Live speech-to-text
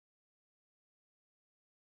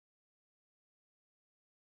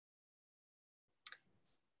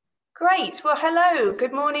Great. Well, hello,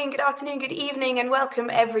 good morning, good afternoon, good evening, and welcome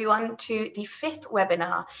everyone to the 5th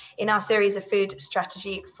webinar in our series of Food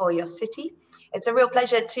Strategy for Your City. It's a real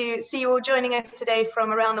pleasure to see you all joining us today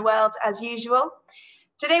from around the world as usual.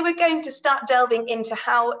 Today we're going to start delving into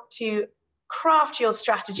how to craft your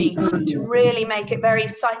strategy to really make it very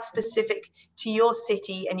site-specific to your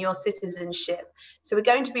city and your citizenship. So we're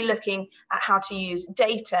going to be looking at how to use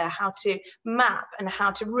data, how to map, and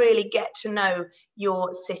how to really get to know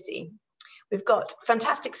your city. We've got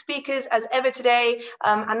fantastic speakers as ever today,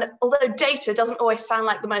 and although data doesn't always sound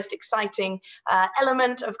like the most exciting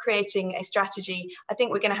element of creating a strategy, I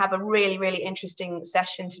think we're going to have a really, really interesting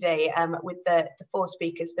session today with the 4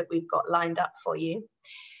 speakers that we've got lined up for you.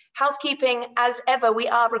 Housekeeping, as ever, we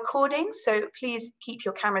are recording, so please keep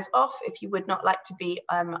your cameras off if you would not like to be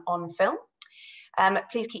on film.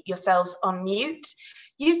 Please keep yourselves on mute.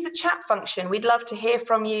 Use the chat function. We'd love to hear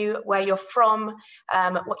from you, where you're from,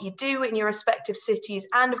 what you do in your respective cities,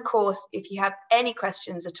 and of course, if you have any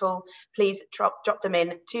questions at all, please drop them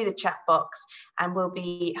in to the chat box, and we'll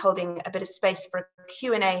be holding a bit of space for a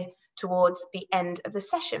Q&A towards the end of the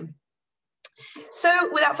session. So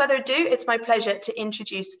without further ado, it's my pleasure to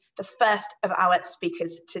introduce the first of our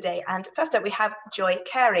speakers today. And first up, we have Joy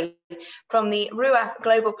Carey from the RUAF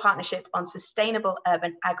Global Partnership on Sustainable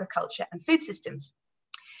Urban Agriculture and Food Systems.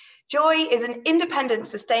 Joy is an independent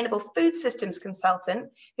sustainable food systems consultant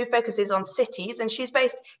who focuses on cities, and she's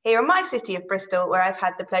based here in my city of Bristol, where I've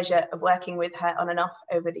had the pleasure of working with her on and off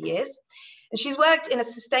over the years. And she's worked in a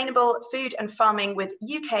sustainable food and farming with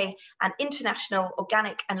UK and international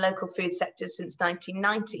organic and local food sectors since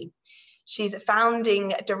 1990. She's a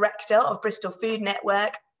founding director of Bristol Food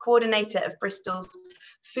Network, coordinator of Bristol's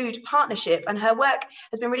Food Partnership, and her work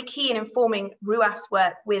has been really key in informing RUAF's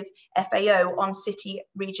work with FAO on city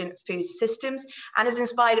region food systems, and has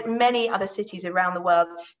inspired many other cities around the world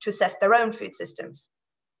to assess their own food systems.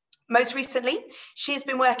 Most recently, she's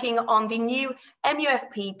been working on the new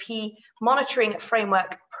MUFPP Monitoring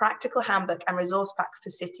Framework Practical Handbook and Resource Pack for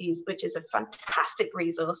Cities, which is a fantastic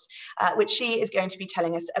resource, which she is going to be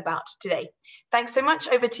telling us about today. Thanks so much.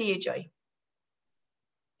 Over to you, Joy.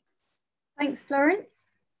 Thanks,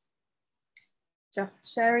 Florence.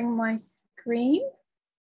 Just sharing my screen.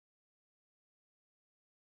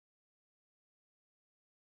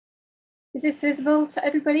 Is this visible to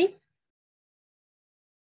everybody?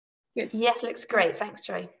 Good. Yes, looks great. Thanks,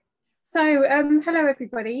 Joy. So, hello,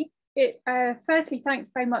 everybody. Firstly,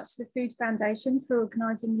 thanks very much to the Food Foundation for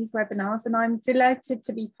organising these webinars, and I'm delighted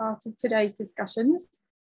to be part of today's discussions.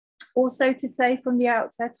 Also to say from the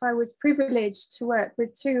outset, I was privileged to work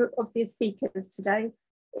with 2 of the speakers today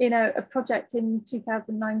in a project in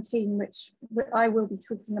 2019, which I will be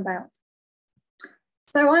talking about.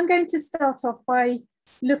 So I'm going to start off by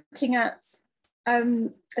looking at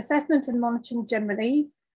assessment and monitoring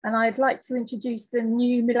generally, and I'd like to introduce the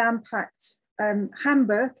new Milan Pact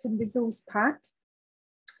handbook and resource pack.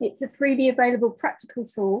 It's a freely available practical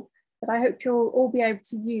tool that I hope you'll all be able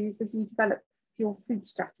to use as you develop your food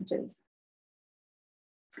strategies.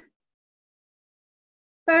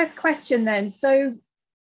 First question then, so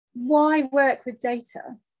why work with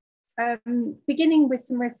data? Beginning with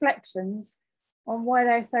some reflections on why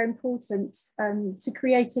they're so important to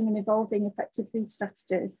creating and evolving effective food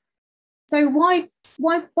strategies. So why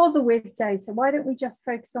bother with data? Why don't we just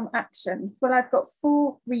focus on action? Well, I've got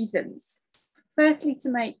 4 reasons. Firstly, to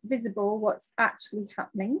make visible what's actually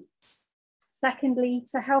happening. Secondly,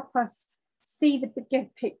 to help us see the bigger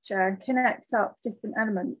picture and connect up different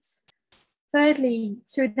elements. Thirdly,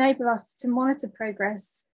 to enable us to monitor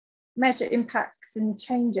progress, measure impacts and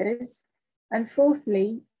changes. And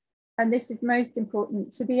fourthly, and this is most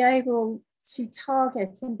important, to be able to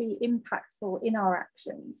target and be impactful in our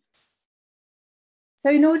actions. So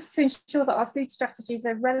in order to ensure that our food strategies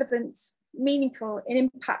are relevant, meaningful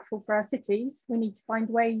and impactful for our cities, we need to find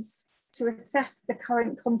ways to assess the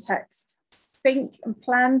current context, think and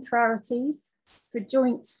plan priorities for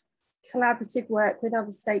joint collaborative work with other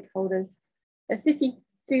stakeholders. A city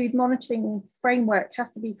food monitoring framework has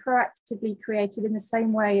to be proactively created in the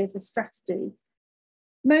same way as a strategy.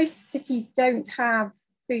 Most cities don't have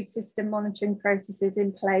food system monitoring processes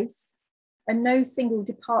in place, and no single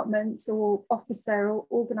department or officer or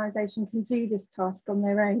organisation can do this task on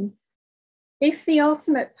their own. If the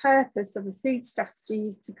ultimate purpose of a food strategy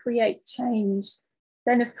is to create change,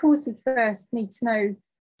 then of course we first need to know,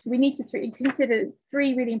 we need to consider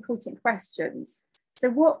 3 really important questions. So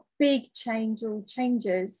what big change or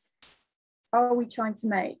changes are we trying to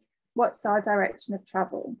make? What's our direction of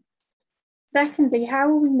travel? Secondly, how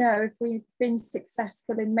will we know if we've been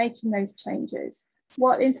successful in making those changes?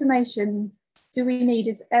 What information do we need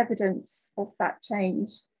as evidence of that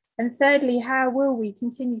change? And thirdly, how will we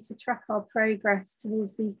continue to track our progress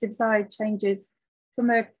towards these desired changes from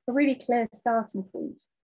a really clear starting point?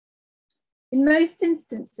 In most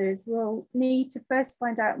instances, we'll need to first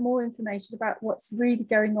find out more information about what's really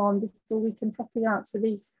going on before we can properly answer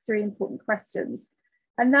these three important questions.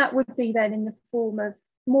 And that would be then in the form of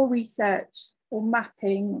more research or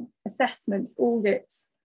mapping, assessments,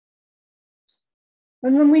 audits.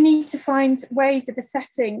 And then we need to find ways of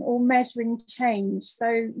assessing or measuring change.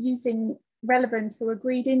 So using relevant or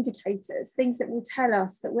agreed indicators, things that will tell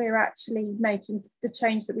us that we're actually making the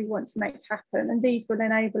change that we want to make happen. And these will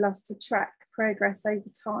enable us to track progress over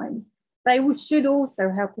time. They should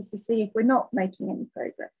also help us to see if we're not making any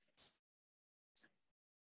progress.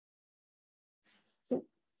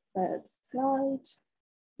 Third slide,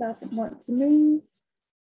 doesn't want to move.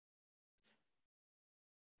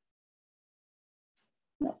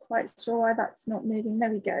 Not quite sure why that's not moving. There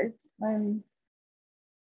we go.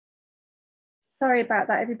 Sorry about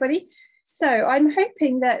that, everybody. So I'm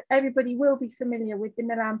hoping that everybody will be familiar with the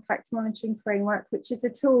Milan Pact Monitoring Framework, which is a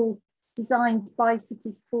tool designed by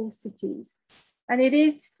cities for cities. And it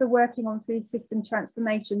is for working on food system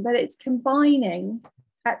transformation, but it's combining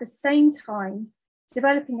at the same time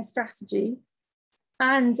developing a strategy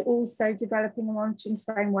and also developing a monitoring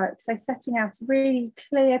framework. So setting out a really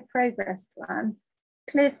clear progress plan,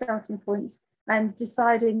 clear starting points, and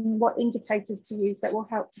deciding what indicators to use that will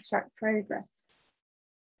help to track progress.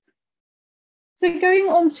 So going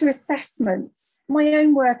on to assessments, my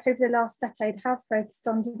own work over the last decade has focused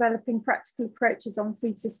on developing practical approaches on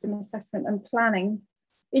food system assessment and planning.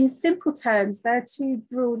 In simple terms, there are two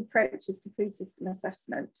broad approaches to food system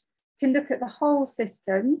assessment. You can look at the whole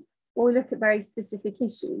system or look at very specific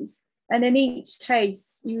issues. And in each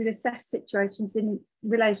case, you would assess situations in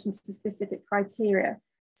relation to specific criteria.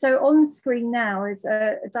 So on screen now is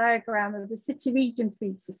a diagram of the city region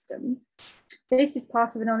food system. This is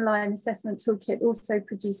part of an online assessment toolkit also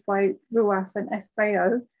produced by RUAF and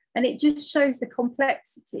FAO, and it just shows the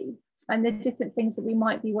complexity and the different things that we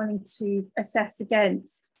might be wanting to assess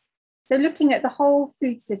against. So looking at the whole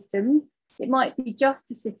food system, it might be just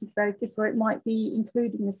a city focus, or it might be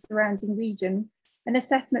including the surrounding region. An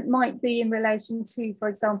assessment might be in relation to, for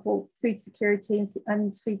example, food security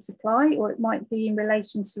and food supply, or it might be in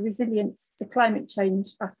relation to resilience to climate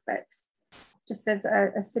change aspects, just as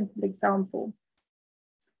a simple example.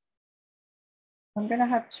 I'm going to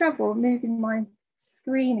have trouble moving my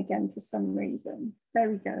screen again for some reason. There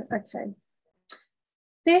we go. Okay.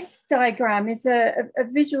 This diagram is a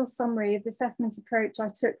visual summary of the assessment approach I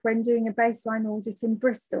took when doing a baseline audit in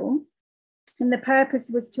Bristol. And the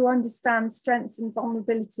purpose was to understand strengths and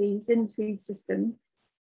vulnerabilities in the food system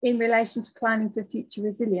in relation to planning for future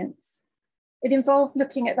resilience. It involved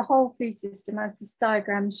looking at the whole food system, as this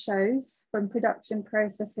diagram shows, from production,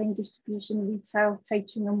 processing, distribution, retail,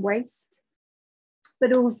 catering and waste,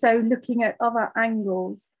 but also looking at other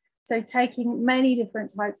angles. So taking many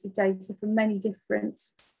different types of data from many different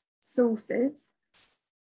sources.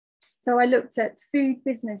 So I looked at food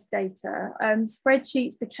business data.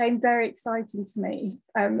 Spreadsheets became very exciting to me.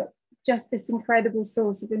 Just this incredible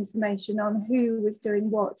source of information on who was doing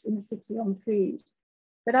what in the city on food.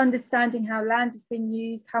 But understanding how land is being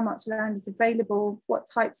used, how much land is available, what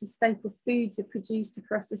types of staple foods are produced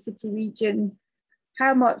across the city region,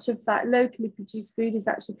 how much of that locally produced food is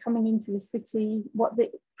actually coming into the city, what the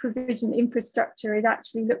provision infrastructure it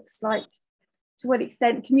actually looks like, to what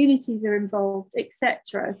extent communities are involved,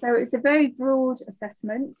 etc. So it's a very broad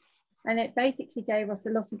assessment, and it basically gave us a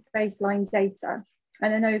lot of baseline data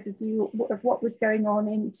and an overview of what was going on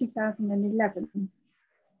in 2011.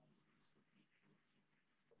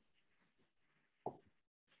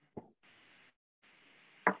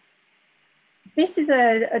 This is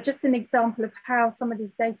just an example of how some of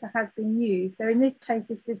this data has been used. So in this case,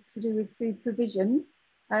 this is to do with food provision.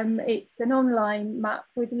 It's an online map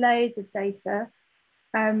with layers of data,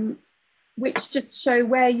 which just show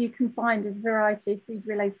where you can find a variety of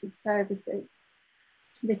food-related services.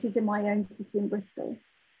 This is in my own city in Bristol.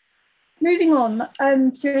 Moving on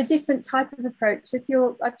to a different type of approach.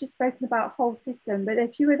 I've just spoken about whole system, but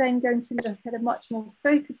if you were then going to look at a much more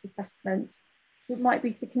focused assessment, it might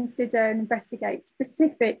be to consider and investigate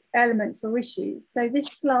specific elements or issues. So this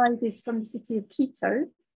slide is from the city of Quito,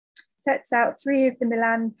 sets out 3 of the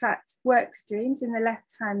Milan Pact work streams in the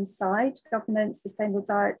left-hand side: governance, sustainable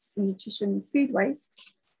diets, and nutrition, food waste.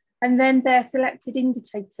 And then their selected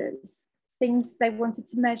indicators, things they wanted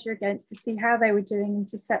to measure against to see how they were doing and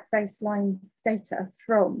to set baseline data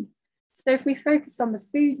from. So if we focus on the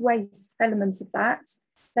food waste element of that,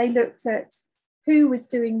 they looked at who was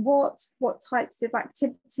doing what types of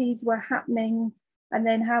activities were happening, and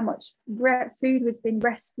then how much food was being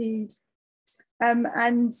rescued.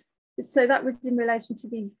 And so that was in relation to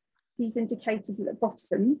these indicators at the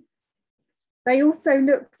bottom. They also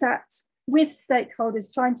looked at, with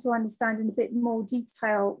stakeholders, trying to understand in a bit more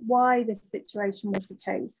detail why this situation was the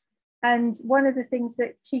case. And one of the things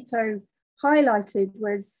that Quito highlighted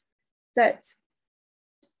was that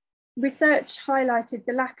research highlighted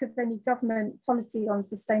the lack of any government policy on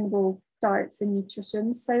sustainable diets and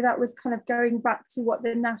nutrition. So that was kind of going back to what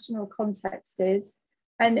the national context is.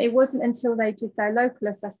 And it wasn't until they did their local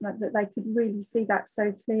assessment that they could really see that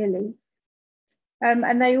so clearly.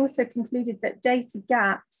 And they also concluded that data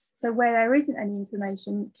gaps, so where there isn't any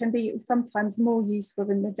information, can be sometimes more useful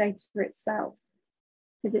than the data itself,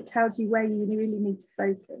 because it tells you where you really need to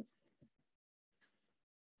focus.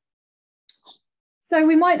 So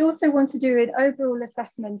we might also want to do an overall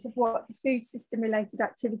assessment of what the food system related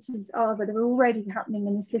activities are that are already happening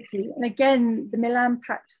in the city. And again, the Milan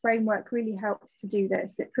Pact framework really helps to do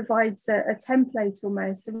this. It provides a template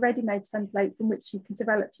almost, a ready-made template from which you can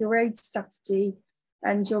develop your own strategy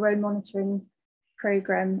and your own monitoring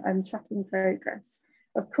program and tracking progress.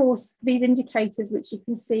 Of course, these indicators, which you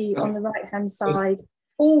can see on the right-hand side,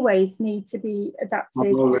 always need to be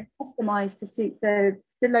adapted and customized to suit the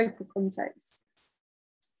local context.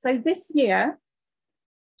 So this year,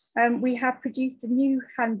 we have produced a new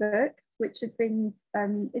handbook, which has been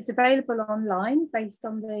is available online based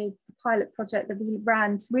on the pilot project that we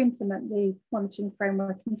ran to implement the monitoring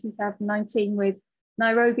framework in 2019 with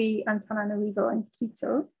Nairobi, Antananarivo, and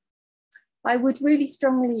Quito. I would really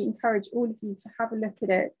strongly encourage all of you to have a look at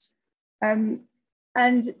it.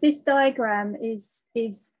 And this diagram is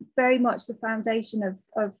very much the foundation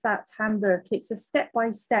of that handbook. It's a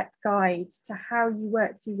step-by-step guide to how you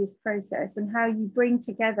work through this process and how you bring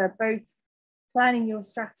together both planning your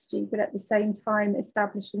strategy, but at the same time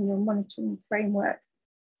establishing your monitoring framework.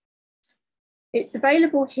 It's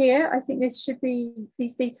available here. I think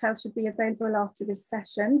these details should be available after this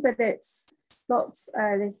session, but it's got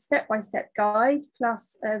this step-by-step guide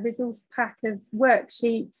plus a resource pack of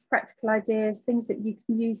worksheets, practical ideas, things that you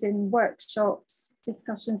can use in workshops,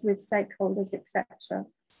 discussions with stakeholders, etc.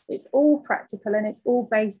 It's all practical and it's all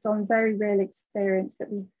based on very real experience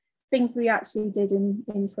things we actually did in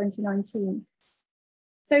 2019.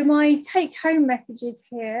 So my take-home messages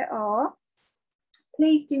here are,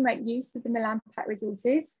 please do make use of the Milan Pact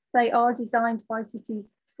resources. They are designed by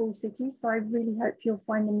cities for cities, so I really hope you'll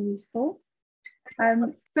find them useful.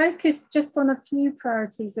 Focus just on a few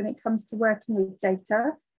priorities when it comes to working with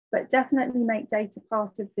data, but definitely make data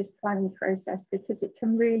part of this planning process because it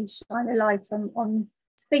can really shine a light on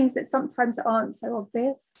things that sometimes aren't so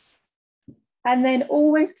obvious. And then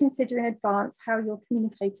always consider in advance how you'll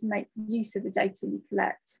communicate and make use of the data you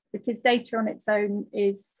collect, because data on its own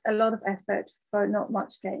is a lot of effort for not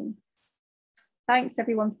much gain. Thanks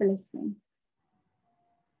everyone for listening.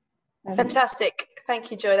 Fantastic. Thank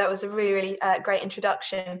you, Joy. That was a really, really great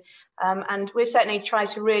introduction. And we've certainly tried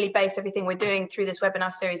to really base everything we're doing through this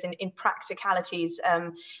webinar series in practicalities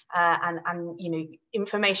and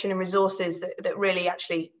information and resources that really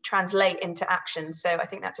actually translate into action. So I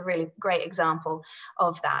think that's a really great example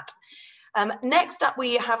of that. Next up,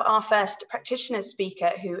 we have our first practitioner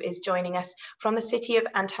speaker who is joining us from the city of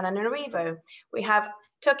Antananarivo. We have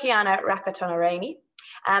Tokiana Rakatonareni.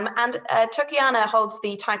 Tokiana holds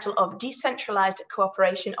the title of Decentralized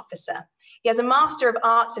Cooperation Officer. He has a Master of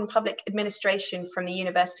Arts in Public Administration from the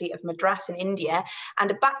University of Madras in India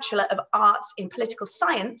and a Bachelor of Arts in Political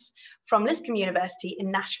Science from Lipscomb University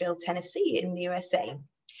in Nashville, Tennessee in the USA.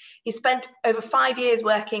 He spent over 5 years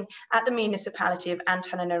working at the municipality of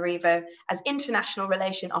Antananarivo as International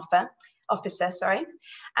Relation Officer,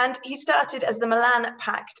 and he started as the Milan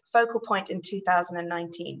Pact focal point in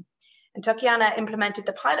 2019. And Tokiana implemented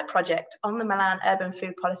the pilot project on the Milan Urban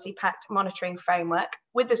Food Policy Pact monitoring framework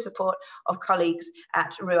with the support of colleagues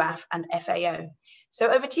at RUAF and FAO.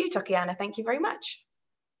 So over to you, Tokiana. Thank you very much.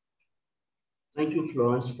 Thank you,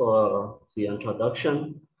 Florence, for the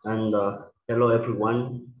introduction. And hello,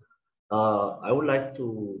 everyone. I would like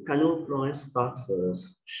to, can you, Florence, start the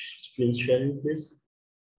screen sharing, please?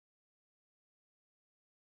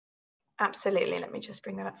 Absolutely. Let me just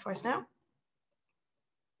bring that up for us now.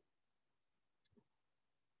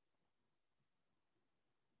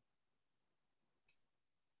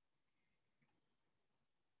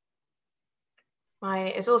 Mine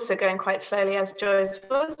is also going quite slowly as Joy's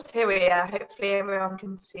was. Here we are. Hopefully everyone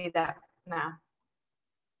can see that now.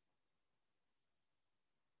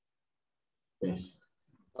 Yes.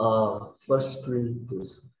 First screen,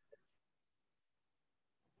 please.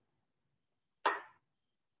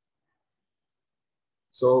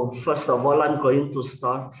 So first of all, I'm going to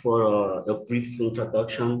start for a brief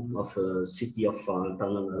introduction of the city of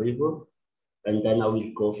Antananarivo, and then I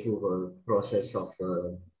will go through the process of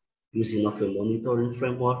using of a monitoring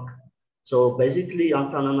framework. So basically,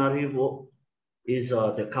 Antananarivo is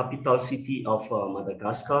the capital city of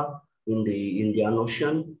Madagascar in the Indian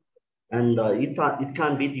Ocean, and it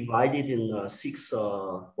can be divided in 6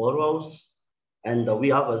 boroughs, and we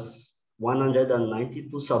have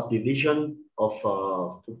 192 subdivision of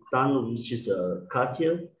Fuktan, which is a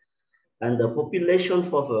quartier, and the population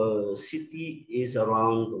for the city is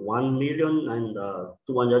around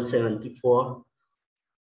 1,274,000,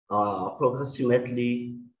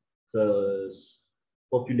 approximately the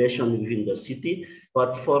population within the city.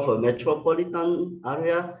 But for the metropolitan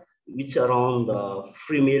area, it's around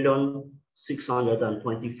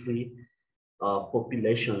 3,623,000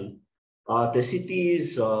 population. The city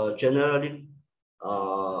is generally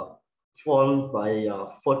formed by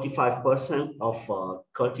 45% of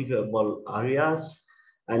cultivable areas,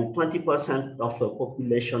 and 20% of the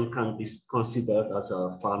population can be considered as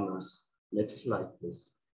farmers. Next slide, please.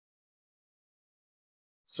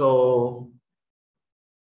 So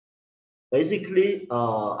basically,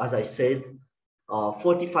 as I said,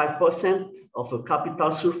 45% of the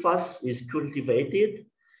capital surface is cultivated,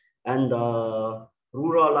 and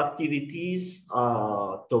rural activities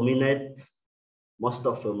dominate most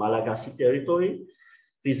of the Malagasy territory.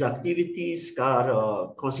 These activities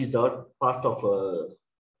are considered part of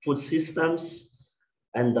food systems,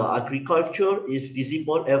 and agriculture is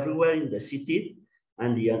visible everywhere in the city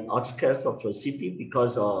and the outskirts of the city,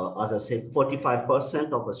 because as I said,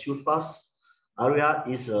 45% of the surface area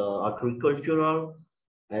is agricultural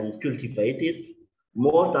and cultivated.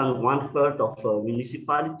 More than 1/3 of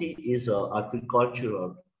municipality is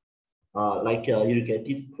agricultural, like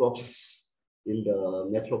irrigated crops in the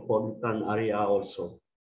metropolitan area also.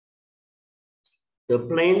 The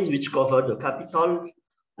plains which cover the capital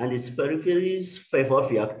and its peripheries favor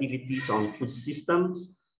the activities on food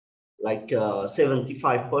systems, like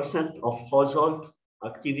 75% of household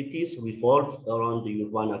activities revolve around the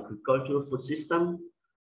urban agricultural food system,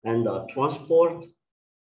 and transport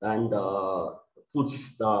and food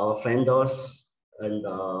vendors and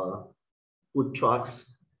food trucks.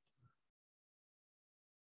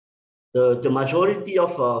 The majority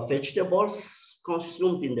of vegetables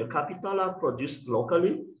consumed in the capital are produced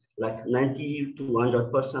locally, like 90 to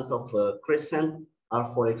 100% of crescent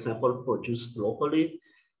are, for example, produced locally.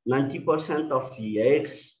 90% of the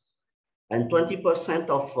eggs and 20%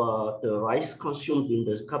 of the rice consumed in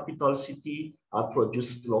the capital city are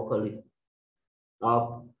produced locally.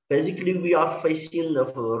 Basically, we are facing the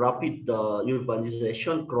rapid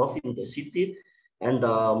urbanization growth in the city, and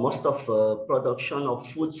most of production of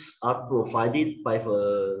foods are provided by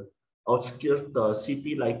the outskirts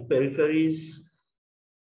city, like peripheries.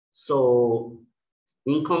 So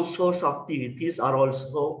income source activities are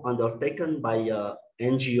also undertaken by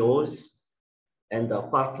NGOs and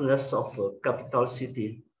partners of capital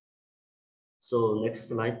city. So next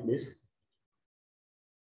slide, please.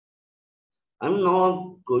 I'm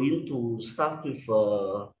now going to start with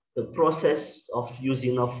the process of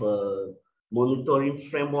using of monitoring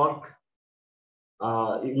framework.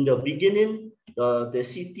 In the beginning, the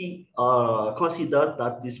city considered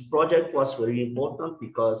that this project was very important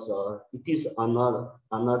because it is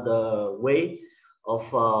another way of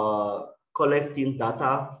collecting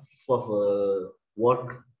data for the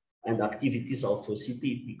work and activities of the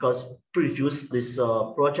city, because previous this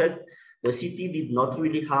project, the city did not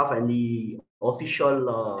really have any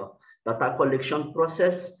official data collection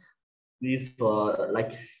process with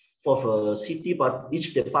like for the city, but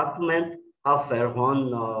each department have their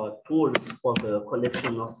own tools for the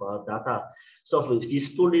collection of data. So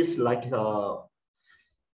this tool is like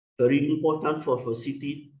very important for the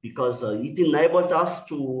city, because it enabled us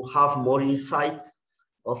to have more insight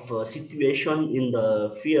of situation in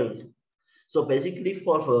the field. So basically,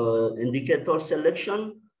 for the indicator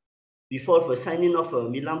selection, before the signing of a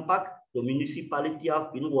Milan Pact, the municipality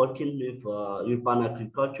have been working with urban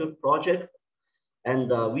agriculture project,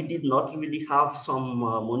 and we did not really have some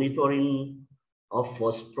monitoring of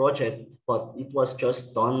this project, but it was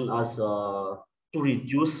just done as to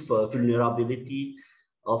reduce the vulnerability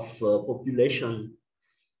of population.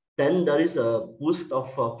 Then there is a boost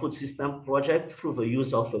of food system project through the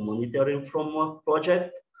use of a monitoring framework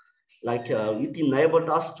project. Like it enabled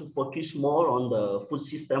us to focus more on the food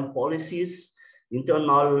system policies.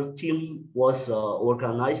 Internal team was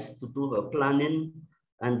organized to do the planning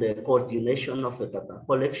and the coordination of the data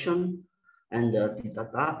collection and the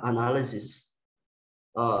data analysis.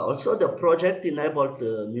 Also, the project enabled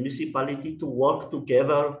the municipality to work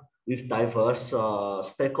together with diverse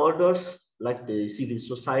stakeholders like the civil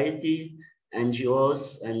society,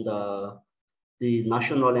 NGOs, and the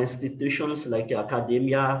national institutions like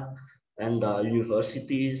academia and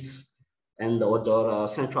universities and other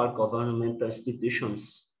central government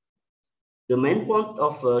institutions. The main point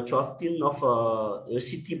of drafting of a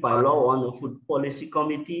city bylaw on the food policy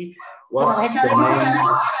committee was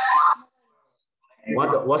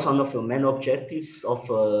was one of the main objectives of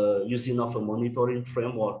using of a monitoring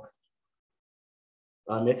framework.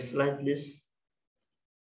 Next slide, please.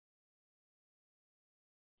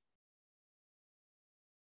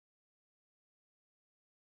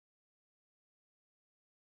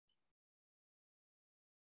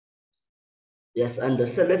 Yes, and the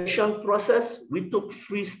selection process, we took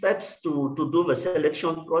 3 steps to do the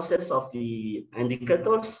selection process of the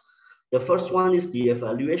indicators. The first one is the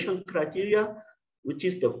evaluation criteria, which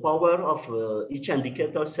is the power of each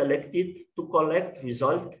indicator selected to collect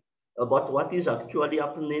results about what is actually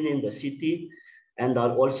happening in the city, and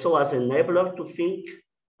also as an enabler to think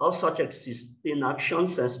how such existing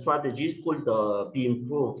actions and strategies could be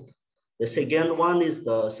improved. The second one is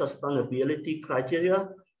the sustainability criteria,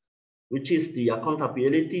 which is the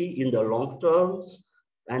accountability in the long terms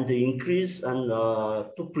and the increase and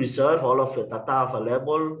to preserve all of the data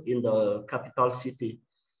available in the capital city.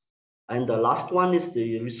 And the last one is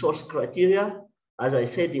the resource criteria. As I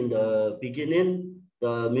said in the beginning,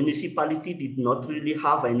 the municipality did not really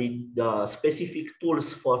have any specific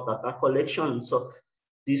tools for data collection. So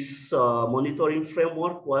this monitoring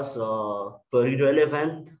framework was very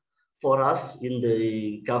relevant for us in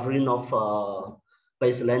the gathering of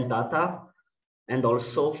baseline data, and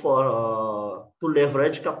also for to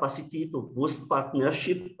leverage capacity to boost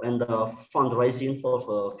partnership and fundraising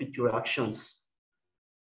for future actions.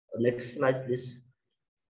 Next slide, please.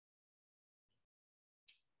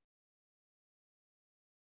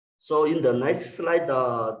 So in the next slide,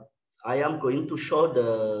 I am going to show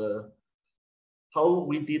how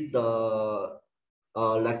we did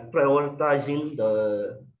like prioritizing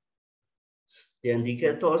the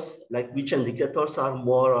indicators, like which indicators are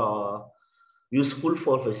more useful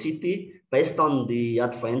for the city based on the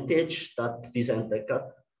advantage that these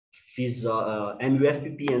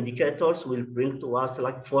MUFPP indicators will bring to us.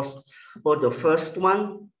 Like for the first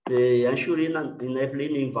one, the ensuring and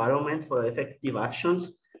enabling environment for effective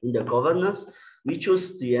actions in the governance. We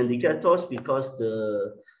choose the indicators because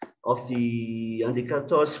of the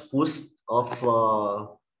indicators boost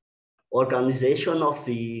of organization of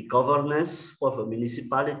the governance for the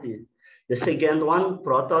municipality. The second one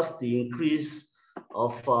brought us the increase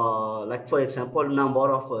of, like for example,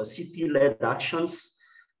 number of city-led actions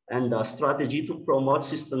and strategy to promote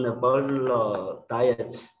sustainable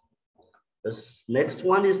diets. The next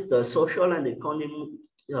one is the social and economic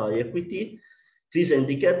equity. These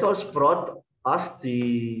indicators brought us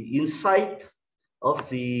the insight of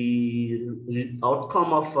the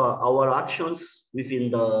outcome of our actions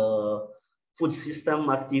within the food system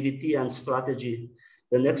activity and strategy.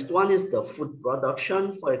 The next one is the food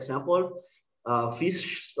production. For example,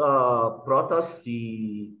 fish brought us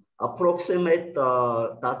the approximate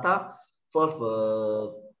data for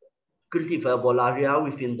the cultivable area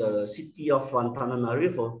within the city of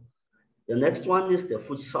Antananarivo. The next one is the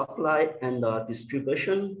food supply and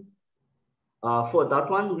distribution. For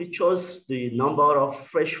that one, we chose the number of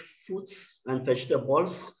fresh fruits and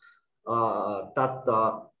vegetables that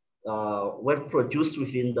were produced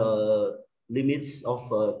within the limits of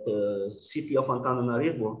the city of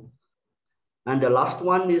Antananarivo. And the last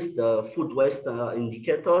one is the food waste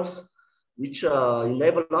indicators, which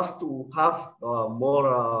enable us to have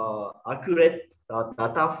more accurate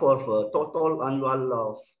data for the total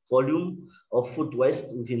annual volume of food waste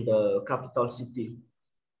within the capital city.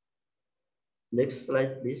 Next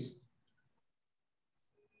slide, please.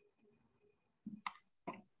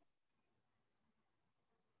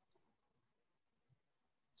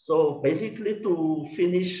 So basically, to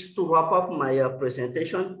wrap up my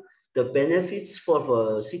presentation, the benefits for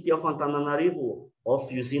the city of Antananarivo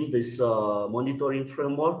of using this monitoring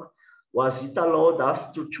framework was it allowed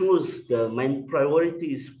us to choose the main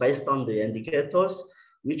priorities based on the indicators,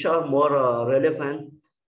 which are more relevant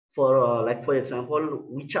for, like for example,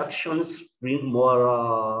 which actions bring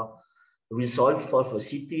more result for the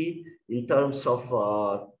city in terms of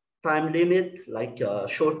time limit, like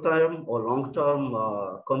short-term or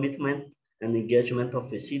long-term commitment and engagement of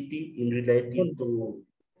the city in relating to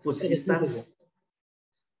food systems.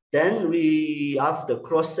 Then we have the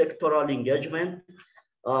cross-sectoral engagement.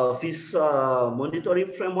 This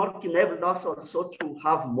monitoring framework enabled us also to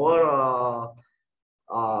have more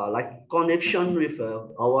like connection with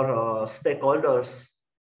our stakeholders.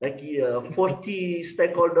 Like 40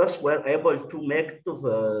 stakeholders were able to make to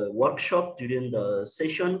the workshop during the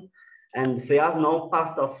session, and they are now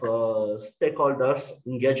part of stakeholders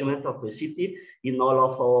engagement of the city in all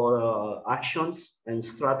of our actions and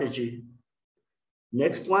strategy.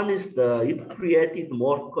 Next one is it created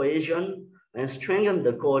more cohesion and strengthened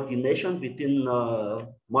the coordination between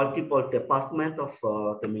multiple departments of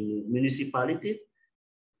the municipality.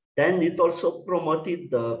 Then it also promoted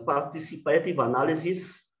the participative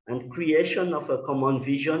analysis and creation of a common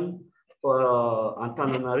vision for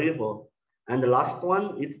Antananarivo. And the last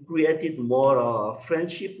one, it created more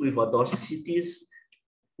friendship with other cities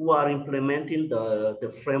who are implementing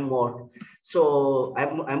the framework. So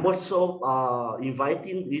I'm also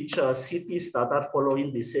inviting each cities that are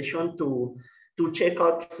following this session to check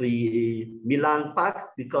out the Milan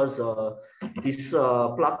Pact, because this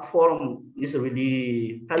platform is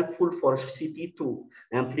really helpful for city to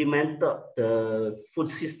implement the food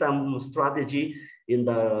system strategy in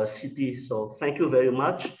the city. So thank you very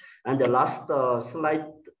much. And the last slide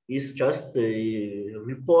is just the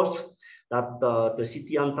reports that the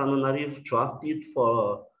city Antananarivo drafted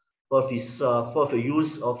for the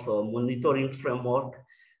use of monitoring framework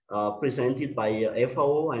presented by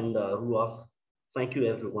FAO and RUAF. Thank you,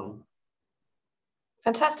 everyone.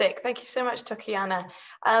 Fantastic. Thank you so much, Tokiyana.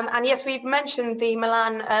 And yes, we've mentioned the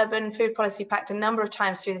Milan Urban Food Policy Pact a number of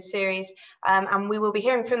times through the series, and we will be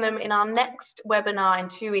hearing from them in our next webinar in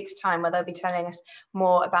 2 weeks' time, where they'll be telling us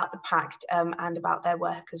more about the pact and about their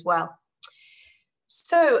work as well.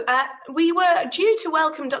 So we were due to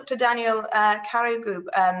welcome Dr. Daniel Karagub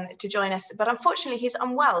to join us, but unfortunately he's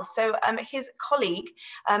unwell. So his colleague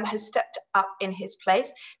has stepped up in his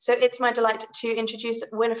place. So it's my delight to introduce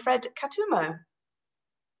Winifred Katumo.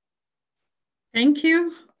 Thank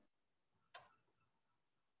you.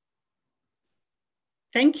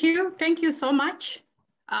 Thank you. Thank you so much.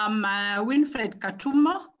 I'm Winifred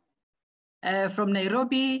Katumo from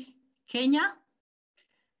Nairobi, Kenya.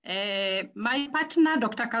 My partner,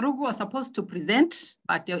 Dr. Karugu, was supposed to present,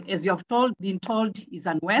 but as you have been told, is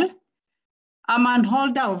unwell. I'm an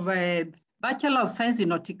holder of a Bachelor of Science in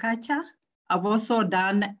Horticulture. I've also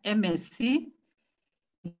done MSc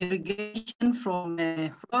in irrigation from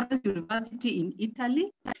Florence University in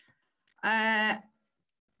Italy.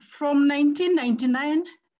 From 1999,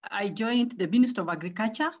 I joined the Ministry of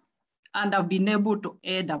Agriculture, and I've been able to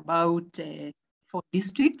aid about 4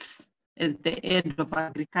 districts as the head of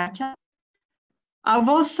agriculture. I've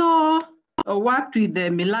also worked with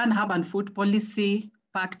the Milan Urban Food Policy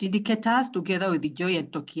Pact indicators together with Joy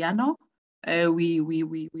and Tokiano. We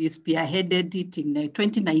spearheaded it in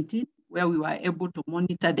 2019, where we were able to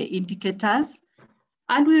monitor the indicators.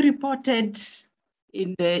 And we reported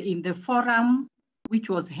in the forum, which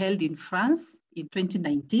was held in France in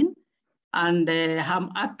 2019. And I'm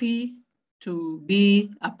happy to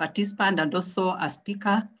be a participant and also a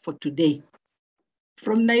speaker for today.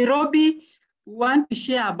 From Nairobi, we want to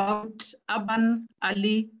share about urban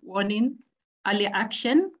early warning, early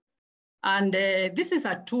action. And this is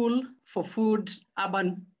a tool for food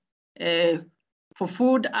urban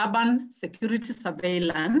security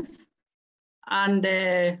surveillance. And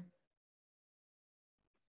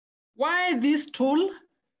why this tool?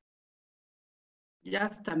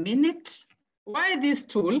 Just a minute. Why this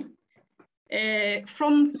tool?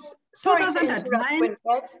 From Sorry 2009, to interrupt,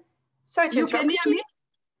 Winfred. Sorry to interrupt. Can hear me?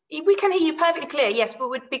 We can hear you perfectly clear, yes, but it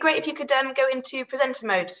would be great if you could go into presenter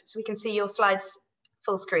mode so we can see your slides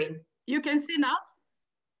full screen. You can see now?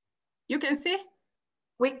 You can see?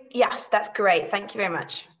 Yes, that's great. Thank you very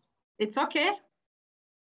much. It's okay?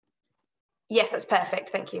 Yes, that's perfect.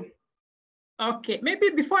 Thank you. Okay, maybe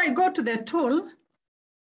before I go to the tool,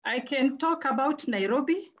 I can talk about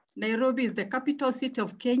Nairobi. Nairobi is the capital city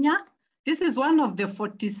of Kenya. This is one of the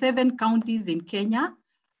 47 counties in Kenya.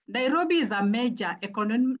 Nairobi is a major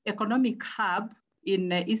economic hub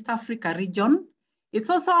in East Africa region.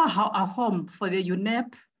 It's also a home for the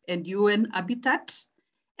UNEP and UN Habitat.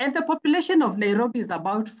 And the population of Nairobi is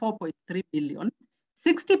about 4.3 million.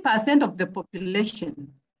 60% of the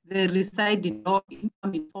population, they reside in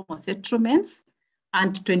low-income informal settlements,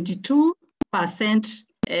 and 22%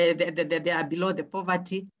 they are below the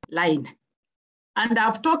poverty line. And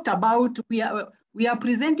I've talked about, we are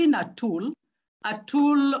presenting a tool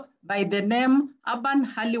by the name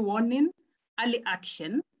Urban Early Warning, Early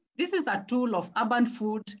Action. This is a tool of urban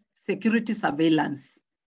food security surveillance.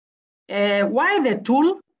 Why the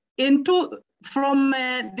tool? From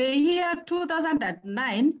the year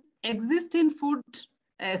 2009, existing food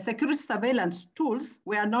security surveillance tools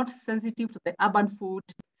were not sensitive to the urban food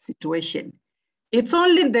situation. It's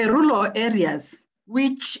only the rural areas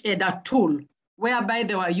which had a tool whereby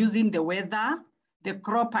they were using the weather, the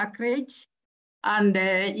crop acreage, and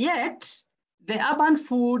yet the urban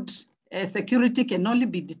food security can only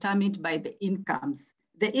be determined by the incomes.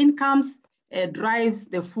 The incomes drives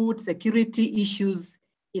the food security issues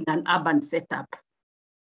in an urban setup.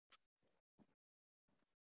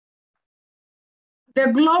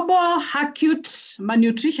 The global acute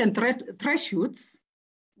malnutrition thresholds,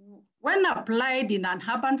 when applied in an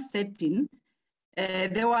urban setting,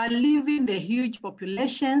 they were leaving the huge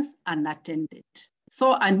populations unattended.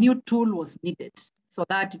 So a new tool was needed so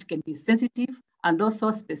that it can be sensitive and also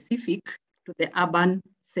specific to the urban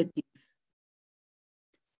settings.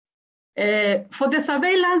 For the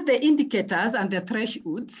surveillance, the indicators and the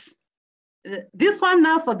thresholds, this one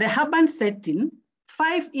now for the urban setting,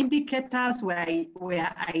 5 indicators were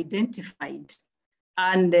identified.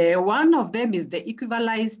 And one of them is the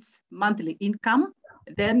equalized monthly income,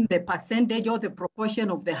 then the percentage or the proportion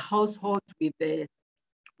of the household with the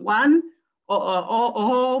one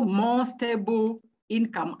or more stable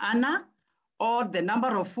income earner, or the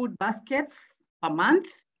number of food baskets per month,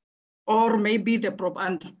 or maybe the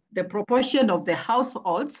proportion of the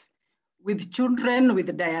households with children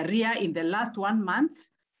with diarrhea in the last 1 month,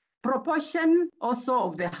 proportion also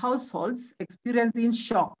of the households experiencing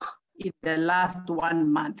shock in the last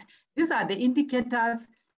 1 month. These are the indicators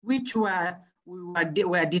which were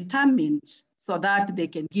determined so that they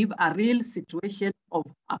can give a real situation of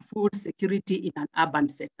a food security in an urban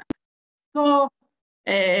setup. So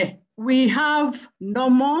we have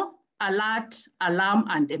normal, alert, alarm,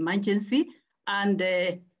 and emergency, and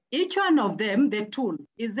each one of them, the tool,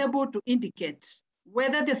 is able to indicate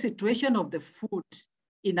whether the situation of the food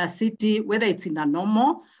in a city, whether it's in a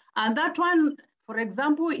normal, and that one, for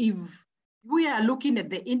example, if we are looking at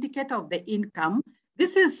the indicator of the income,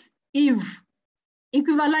 this is if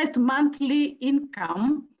equalized monthly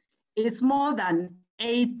income is more than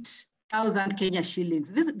 8,000 Kenya shillings.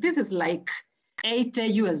 This is like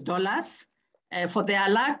 $80 US. For the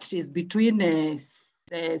alert is between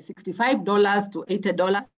 $65 to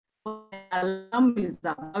 $80. For the alarm is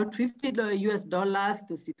about $50 US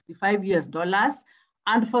to $65 US.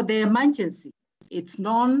 And for the emergency, it's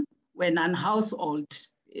known when an household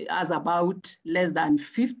has about less than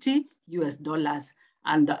 $50 US.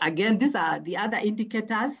 And again, these are the other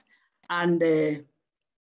indicators. And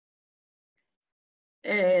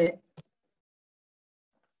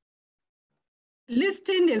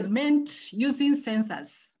listing is meant using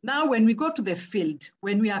sensors. Now, when we go to the field,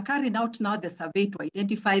 when we are carrying out now the survey to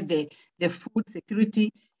identify the food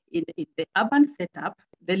security in the urban setup,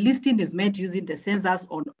 the listing is meant using the sensors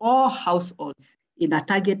on all households in a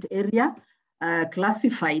target area,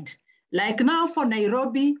 classified. Like now for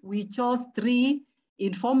Nairobi, we chose 3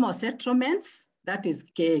 informal settlements. That is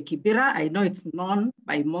Kibera. I know it's known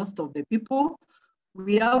by most of the people.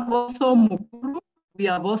 We have also Mukuru. We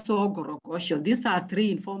have also Gorogosho. These are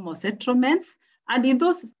 3 informal settlements. And in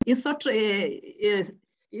those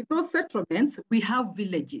settlements, we have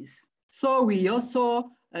villages. So we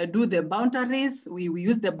also do the boundaries. We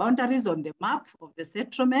use the boundaries on the map of the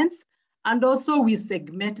settlements. And also we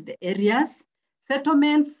segment the areas.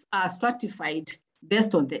 Settlements are stratified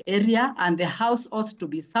based on the area, and the households to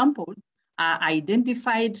be sampled are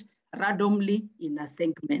identified randomly in a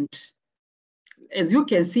segment. As you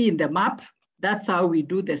can see in the map, that's how we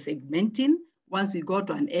do the segmenting. Once we go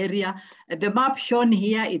to an area, the map shown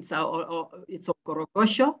here, it's of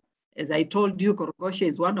Gorogosho. As I told you, Gorogosho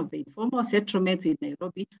is one of the informal settlements in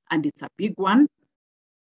Nairobi, and it's a big one.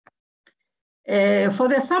 For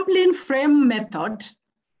the sampling frame method,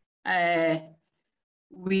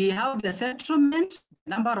 we have the settlement,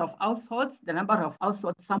 number of households, the number of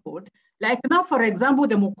households sampled. Like now, for example,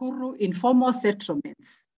 the Mukuru informal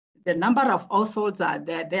settlements, the number of households are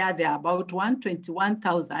there. They are about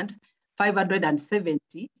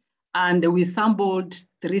 121,570, and we sampled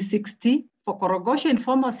 360. For Gorogosho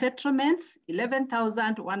informal settlements,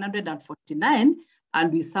 11,149,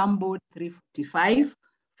 and we sampled 345.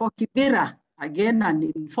 For Kibera, again, an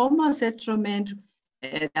informal settlement,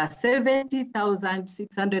 there are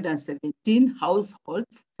 70,617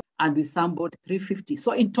 households, and we sampled 350.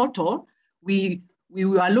 So in total, we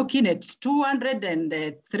were looking at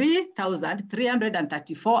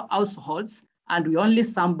 203,334 households, and we only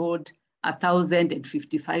sampled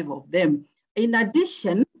 1,055 of them. In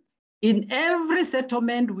addition, in every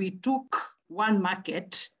settlement, we took 1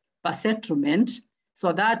 market per settlement,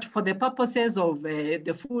 so that for the purposes of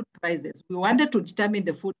the food prices, we wanted to determine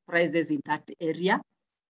the food prices in that area,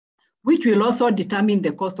 which will also determine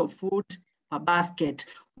the cost of food per basket.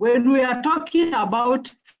 When we are talking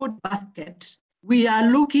about food basket, we are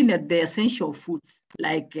looking at the essential foods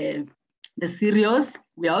like the cereals.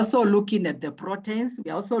 We are also looking at the proteins. We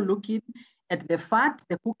are also looking at the fat,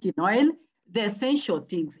 the cooking oil, the essential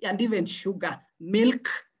things, and even sugar, milk.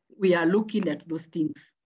 We are looking at those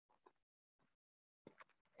things.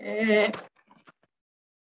 Data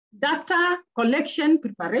collection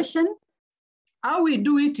preparation. How we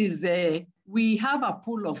do it is we have a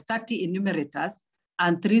pool of 30 enumerators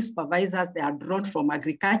and 3 supervisors. They are drawn from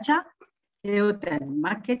agriculture, health, and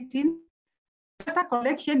marketing. Data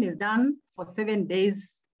collection is done for 7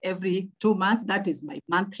 days every 2 months. That is my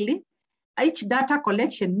monthly. Each data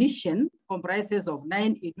collection mission comprises of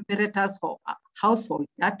 9 enumerators for household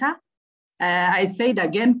data. I said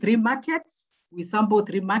again, 3 markets. We sample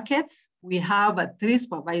 3 markets. We have 3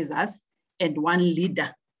 supervisors and 1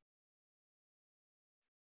 leader.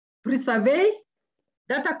 Pre-survey,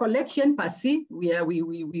 data collection per se,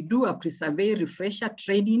 we do a pre-survey refresher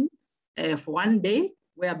training for 1 day,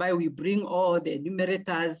 whereby we bring all the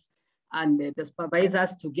enumerators and the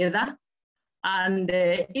supervisors together. And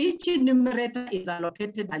each enumerator is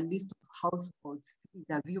allocated a list of households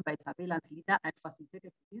interviewed by surveillance leader and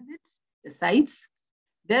facilitated to visit the sites.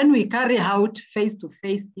 Then we carry out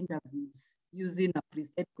face-to-face interviews using a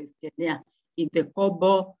preset questionnaire in the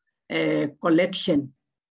Kobo collection.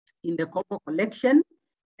 In the Kobo collection,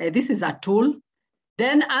 this is a tool.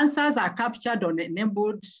 Then answers are captured on an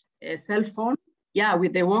enabled cell phone. Yeah,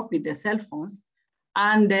 they work with the cell phones.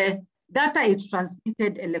 And data is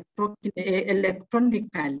transmitted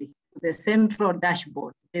electronically to the central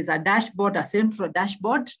dashboard. There's a dashboard, a central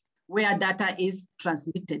dashboard, where data is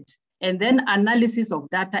transmitted. And then analysis of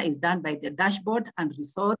data is done by the dashboard and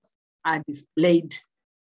results are displayed.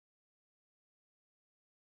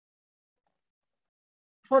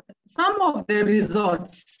 For some of the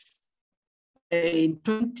results in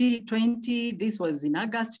 2020, this was in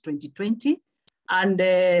August 2020, and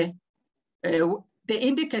the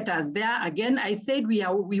indicators there, again, I said we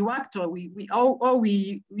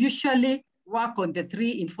usually work on the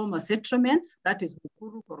 3 informal settlements, that is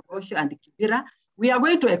Mukuru, Korogosho, and Kibera. We are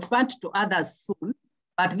going to expand to others soon,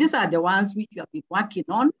 but these are the ones which we have been working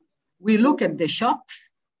on. We look at the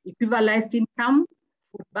shocks, equivalized income,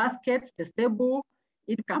 food baskets, the stable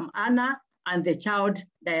income earner, and the child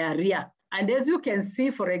diarrhea. And as you can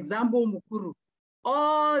see, for example, Mukuru,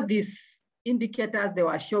 all these indicators, they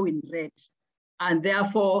were showing red. And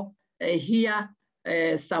therefore, here,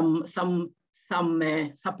 some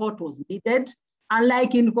support was needed.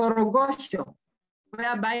 Unlike in Korogosho,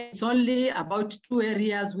 whereby it's only about 2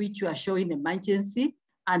 areas which are showing emergency,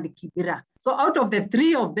 and Kibera. So out of the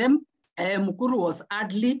 3 of them, Mukuru was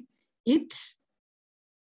hardly it.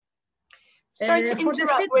 Sorry to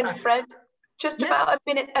interrupt, Winfred. Just about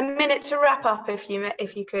a minute to wrap up, if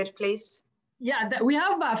you could, please. Yeah, we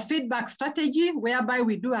have a feedback strategy whereby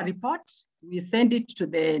we do a report. We send it to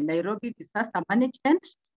the Nairobi Disaster Management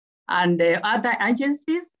and other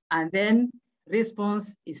agencies, and then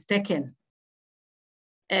response is taken.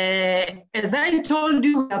 As I told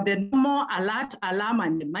you, we have the normal alert, alarm,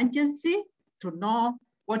 and emergency to know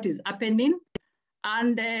what is happening.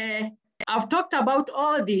 And I've talked about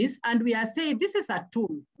all this, and we are saying this is a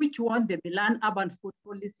tool which won the Milan Urban Food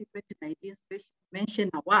Policy 2019 Special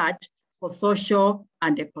Mention Award for Social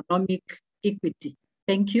and Economic Equity.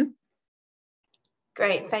 Thank you.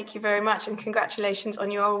 Great, thank you very much, and congratulations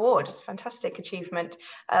on your award. It's a fantastic achievement.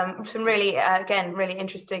 Some really, again, really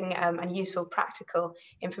interesting and useful practical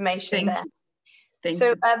information there. Thank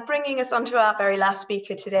you. Bringing us on to our very last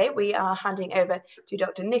speaker today, we are handing over to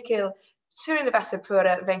Dr. Nikhil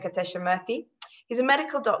Srinivasapura Venkateshamurthy. He's a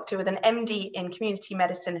medical doctor with an MD in community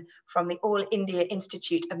medicine from the All India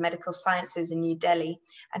Institute of Medical Sciences in New Delhi.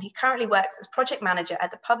 And he currently works as project manager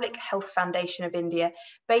at the Public Health Foundation of India,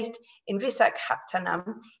 based in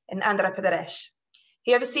Visakhapatnam in Andhra Pradesh.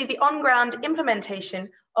 He oversees the on-ground implementation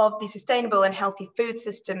of the Sustainable and Healthy Food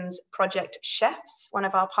Systems Project SHEFS, one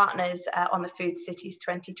of our partners on the Food Cities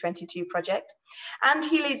 2022 project. And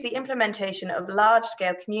he leads the implementation of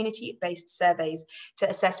large-scale community-based surveys to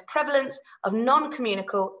assess prevalence of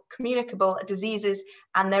non-communicable diseases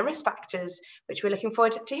and their risk factors, which we're looking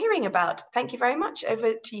forward to hearing about. Thank you very much.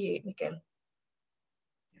 Over to you, Nikhil.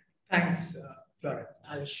 Thanks, Florence.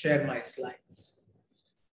 I'll share my slides.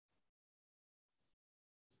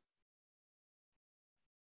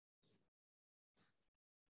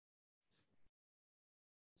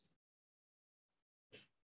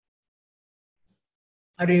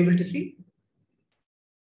 Are you able to see?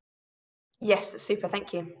 Yes, super,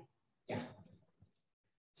 thank you. Yeah.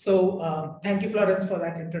 So thank you, Florence, for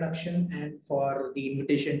that introduction and for the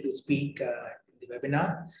invitation to speak in the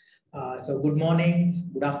webinar. So good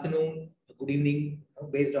morning, good afternoon, good evening,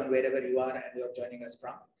 based on wherever you are and you're joining us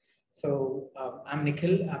from. So I'm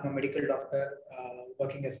Nikhil. I'm a medical doctor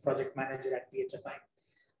working as project manager at PHFI.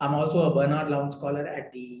 I'm also a Bernard Lowndes Scholar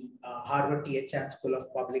at the Harvard T.H. Chan School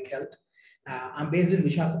of Public Health. I'm based in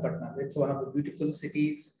Visakhapatnam. It's one of the beautiful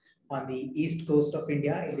cities on the east coast of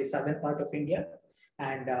India, in the southern part of India,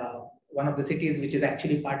 and one of the cities which is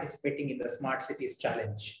actually participating in the Smart Cities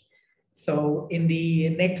Challenge. So in the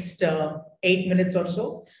next 8 minutes or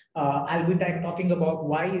so, I'll be talking about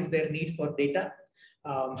why is there need for data,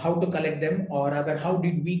 how to collect them, or rather how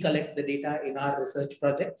did we collect the data in our research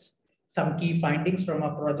projects, some key findings from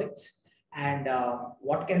our projects, and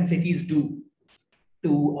what can cities do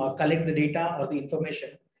to collect the data or the information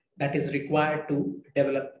that is required to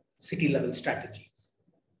develop city level strategies.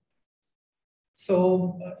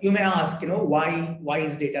 So you may ask, why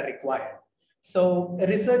is data required? So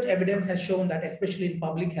research evidence has shown that, especially in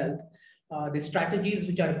public health, the strategies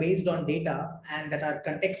which are based on data and that are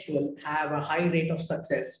contextual have a high rate of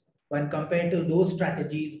success when compared to those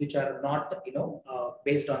strategies which are not,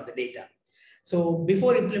 based on the data. So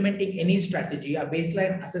before implementing any strategy, a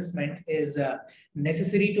baseline assessment is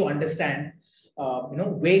necessary to understand,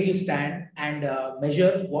 where you stand and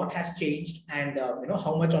measure what has changed and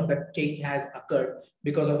how much of that change has occurred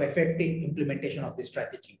because of effective implementation of the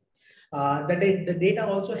strategy. The data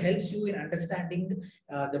also helps you in understanding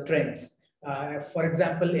the trends. For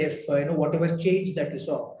example, if whatever change that you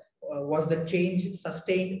saw, was the change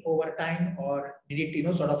sustained over time, or did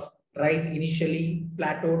it sort of rise initially,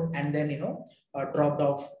 plateaued, and then dropped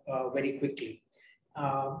off very quickly?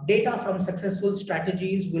 Data from successful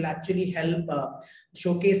strategies will actually help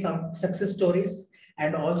showcase some success stories,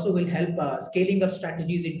 and also will help scaling up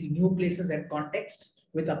strategies into new places and contexts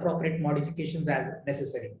with appropriate modifications as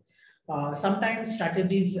necessary. Sometimes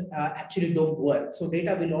strategies actually don't work. So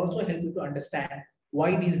data will also help you to understand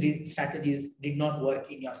why these strategies did not work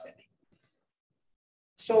in your setting.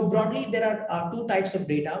 So broadly, there are two types of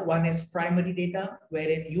data. One is primary data,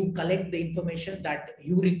 wherein you collect the information that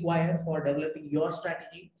you require for developing your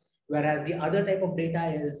strategy. Whereas the other type of data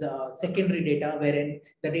is secondary data, wherein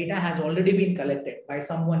the data has already been collected by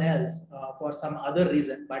someone else for some other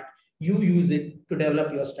reason, but you use it to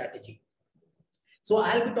develop your strategy. So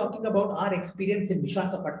I'll be talking about our experience in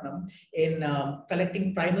Visakhapatnam in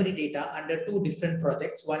collecting primary data under two different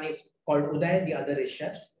projects. One is called Uday, the other is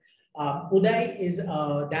SHEFS. Uday is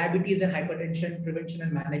a diabetes and hypertension prevention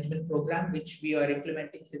and management program, which we are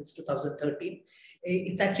implementing since 2013.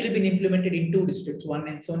 It's actually been implemented in two districts, one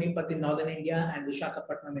in Sonipat in northern India and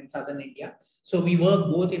Visakhapatnam in southern India. So we work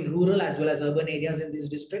both in rural as well as urban areas in these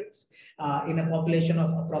districts in a population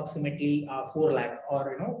of approximately 4 lakh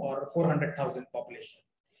or 400,000 population.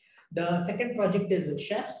 The second project is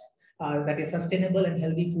SHEFS, that is sustainable and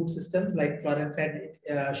healthy food systems. Like Florence said,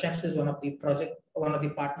 SHEFS is one of the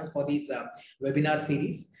partners for these webinar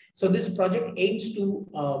series. So this project aims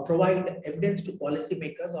to provide evidence to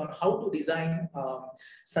policymakers on how to design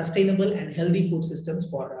sustainable and healthy food systems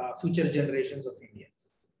for future generations of Indians.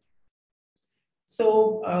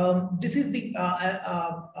 So this is the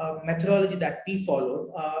methodology that we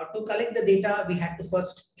followed. To collect the data, we had to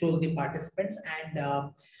first choose the participants,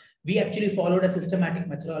 and we actually followed a systematic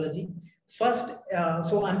methodology. First,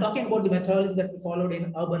 so I'm talking about the methodology that we followed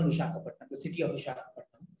in urban Visakhapatnam, the city of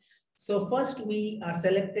Visakhapatnam. So first we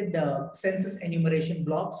selected the census enumeration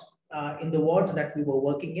blocks in the wards that we were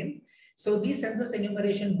working in. So these census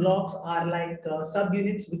enumeration blocks are like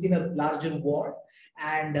subunits within a larger ward,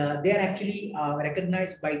 and they are actually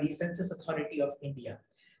recognized by the Census Authority of India.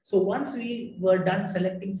 So once we were done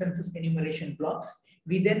selecting census enumeration blocks,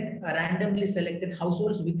 we then randomly selected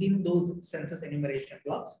households within those census enumeration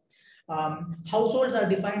blocks. Households are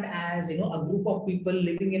defined as a group of people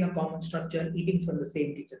living in a common structure, eating from the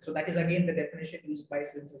same kitchen. So that is again the definition used by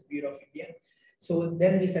Census Bureau of India. So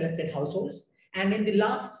then we selected households, and in the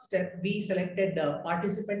last step we selected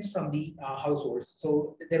participants from the households.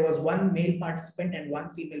 So there was one male participant and one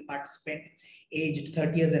female participant aged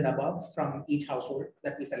 30 years and above from each household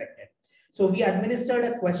that we selected. So we administered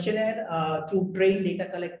a questionnaire to trained data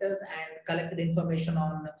collectors and collected information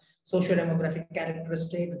on socio-demographic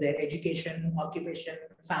characteristics, their education, occupation,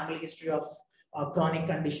 family history of chronic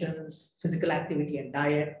conditions, physical activity and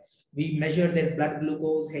diet. We measured their blood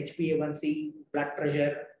glucose, HbA1c, blood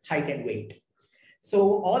pressure, height and weight.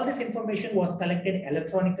 So all this information was collected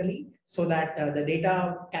electronically so that the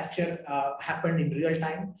data capture happened in real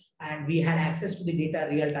time, and we had access to the data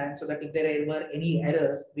real time, so that if there were any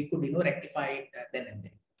errors, we could rectify it then and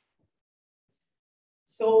there.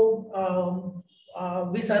 So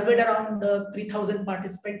we surveyed around 3,000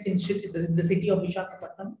 participants in the city of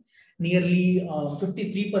Visakhapatnam. Nearly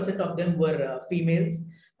 53% of them were females.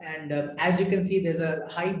 And as you can see, there's a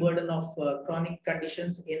high burden of chronic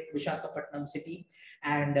conditions in Visakhapatnam city,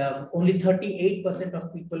 and only 38%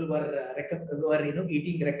 of people were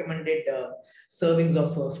eating recommended servings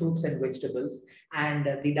of fruits and vegetables, and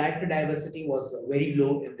the dietary diversity was very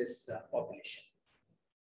low in this population.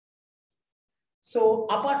 So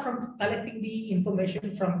apart from collecting the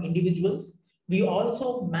information from individuals, we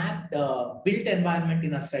also mapped the built environment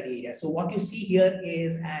in a study area. So what you see here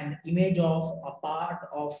is an image of a part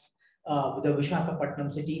of the Visakhapatnam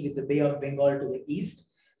city with the Bay of Bengal to the east.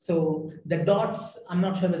 So the dots, I'm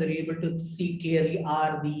not sure whether you're able to see clearly,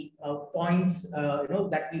 are the points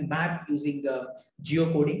that we mapped using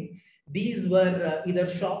geocoding. These were either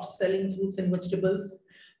shops selling fruits and vegetables,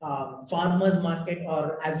 farmers market,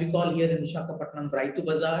 or as we call here in Visakhapatnam, Raitu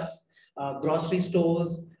bazaars, grocery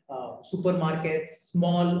stores, supermarkets,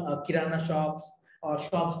 small kirana shops, or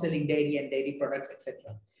shops selling dairy and dairy products, etc.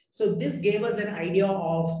 So this gave us an idea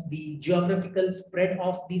of the geographical spread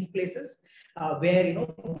of these places, where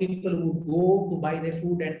people would go to buy their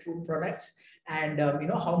food and food products, and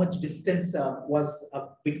how much distance was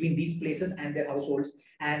between these places and their households.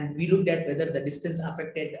 And we looked at whether the distance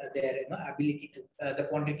affected their ability to the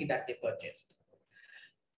quantity that they purchased.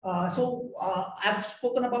 So I've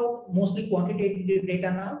spoken about mostly quantitative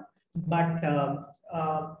data now, but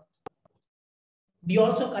we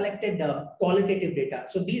also collected qualitative data.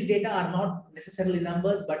 So these data are not necessarily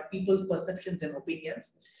numbers, but people's perceptions and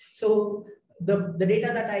opinions. So the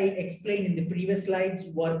data that I explained in the previous slides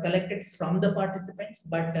were collected from the participants,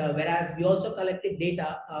 but whereas we also collected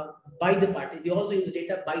data by the participants, we also used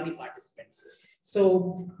data by the participants.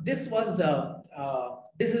 So this was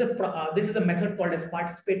this is a method called as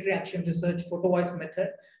participatory action research photo voice method.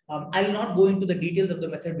 I'll not go into the details of the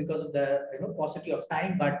method because of the paucity of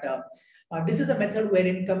time, but this is a method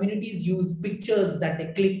wherein communities use pictures that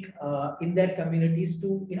they click in their communities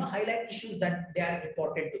to highlight issues that they are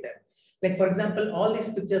important to them. Like, for example, all these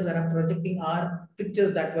pictures that I'm projecting are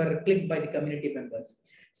pictures that were clicked by the community members.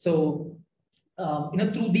 So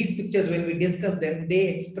through these pictures, when we discussed them, they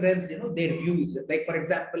expressed their views. Like, for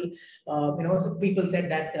example, some people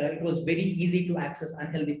said that it was very easy to access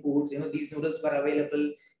unhealthy foods. These noodles were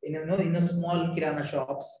available in small kirana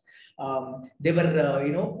shops. They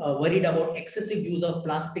were worried about excessive use of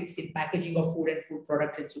plastics in packaging of food and food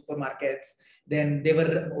products in supermarkets. Then they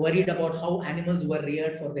were worried about how animals were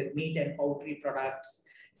reared for their meat and poultry products,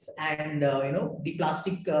 and the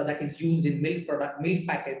plastic that is used in milk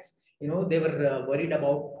packets. They were worried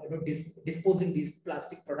about disposing these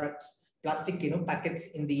plastic products, packets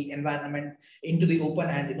in the environment into the open,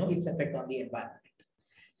 and its effect on the environment.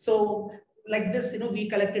 So like this, we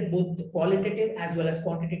collected both qualitative as well as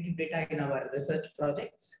quantitative data in our research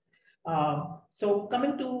projects. So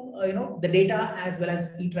coming to the data as well as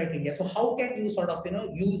Eat Right India. So how can you sort of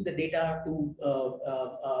use the data to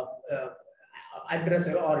address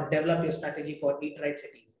or develop your strategy for Eat Right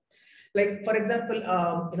cities? Like, for example,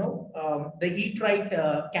 the Eat Right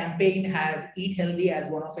campaign has Eat Healthy as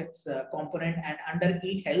one of its component, and under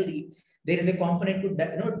Eat Healthy, there is a component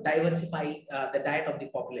to diversify the diet of the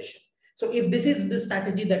population. So if this is the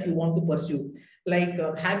strategy that you want to pursue, like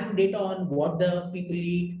having data on what the people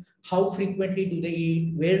eat, how frequently do they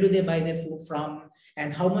eat, where do they buy their food from,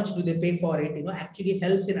 and how much do they pay for it, actually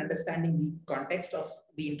helps in understanding the context of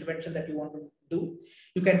the intervention that you want to do.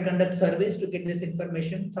 You can conduct surveys to get this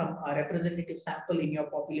information from a representative sample in your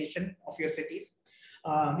population of your cities.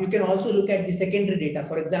 You can also look at the secondary data.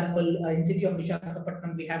 For example, in city of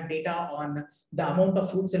Visakhapatnam, we have data on the amount of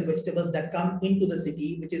fruits and vegetables that come into the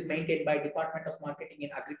city, which is maintained by Department of Marketing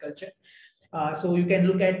and Agriculture. So you can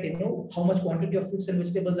look at how much quantity of fruits and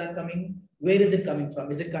vegetables are coming. Where is it coming from?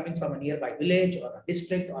 Is it coming from a nearby village or a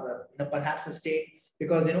district or perhaps a state?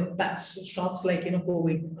 Because shocks like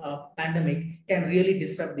COVID pandemic can really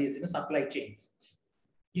disrupt these supply chains.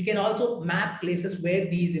 You can also map places where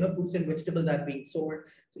these fruits and vegetables are being sold.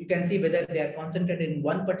 So you can see whether they are concentrated in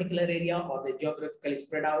one particular area or they're geographically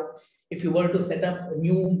spread out. If you were to set up a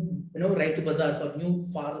new Raitu bazaars or new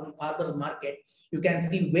farmers market, you can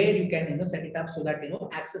see where you can set it up so that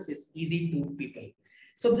access is easy to people.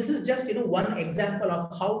 So this is just one example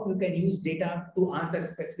of how you can use data to answer a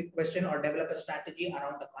specific question or develop a strategy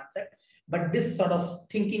around the concept. But this sort of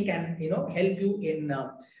thinking can help you in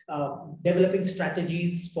developing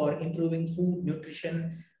strategies for improving food,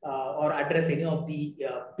 nutrition, or address any of the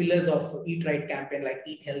pillars of Eat Right campaign, like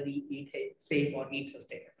Eat Healthy, Eat Safe, or Eat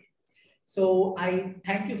Sustainably. So I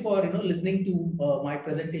thank you for listening to my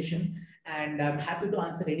presentation, and I'm happy to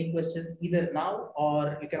answer any questions either now,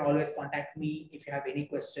 or you can always contact me if you have any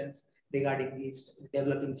questions regarding these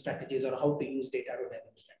developing strategies or how to use data to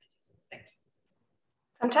develop strategies. Thank you.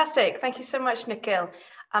 Fantastic. Thank you so much, Nikhil.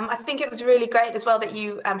 I think it was really great as well that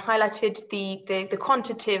you highlighted the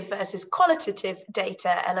quantitative versus qualitative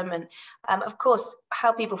data element. Of course,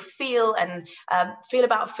 how people feel and feel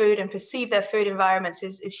about food and perceive their food environments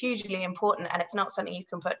is hugely important, and it's not something you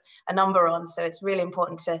can put a number on. So it's really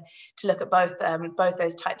important to look at both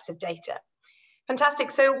those types of data.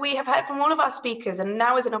 Fantastic. So we have heard from all of our speakers, and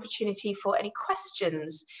now is an opportunity for any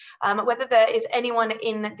questions. Whether there is anyone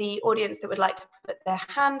in the audience that would like to put their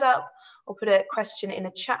hand up or put a question in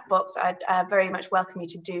the chat box, I'd very much welcome you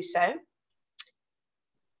to do so.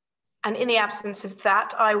 And in the absence of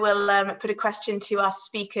that, I will put a question to our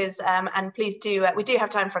speakers, and please do, we do have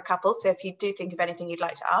time for a couple, so if you do think of anything you'd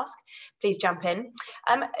like to ask, please jump in.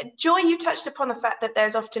 Joy, you touched upon the fact that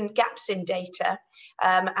there's often gaps in data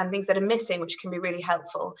and things that are missing, which can be really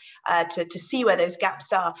helpful to see where those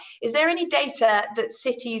gaps are. Is there any data that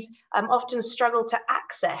cities often struggle to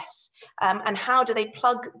access, and how do they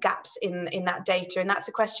plug gaps in that data? And that's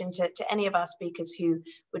a question to any of our speakers who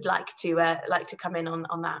would like to come in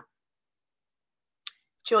on that.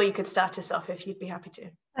 Joy, you could start us off if you'd be happy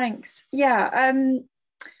to. Thanks. Yeah,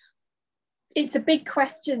 it's a big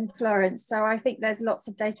question, Florence. So I think there's lots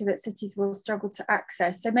of data that cities will struggle to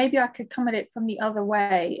access. So maybe I could come at it from the other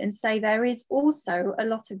way and say there is also a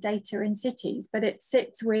lot of data in cities, but it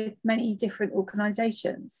sits with many different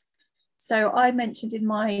organisations. So I mentioned in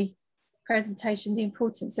my presentation the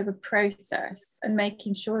importance of a process and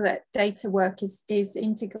making sure that data work is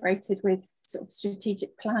integrated with sort of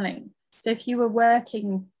strategic planning. So if you were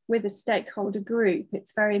working with a stakeholder group,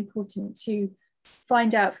 it's very important to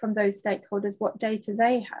find out from those stakeholders what data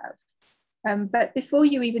they have. But before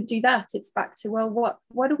you even do that, it's back to, well,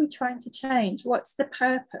 what are we trying to change? What's the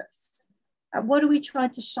purpose? What are we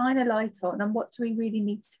trying to shine a light on? And what do we really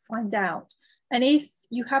need to find out? And if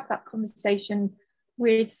you have that conversation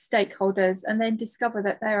with stakeholders and then discover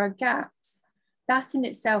that there are gaps, that in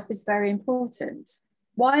itself is very important.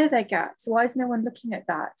 Why are there gaps? Why is no one looking at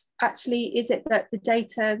that? Actually, is it that the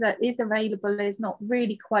data that is available is not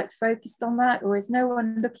really quite focused on that, or is no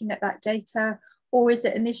one looking at that data? Or is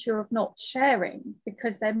it an issue of not sharing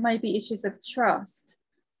because there may be issues of trust?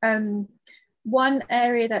 One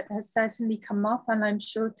area that has certainly come up, and I'm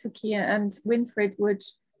sure Tuki and Winfried would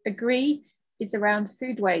agree, is around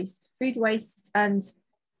food waste. Food waste and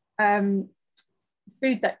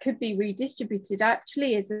food that could be redistributed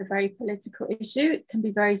actually is a very political issue. It can be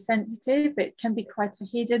very sensitive. It can be quite a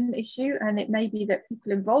hidden issue. And it may be that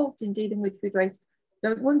people involved in dealing with food waste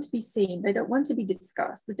don't want to be seen. They don't want to be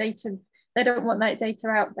discussed. The data, they don't want that data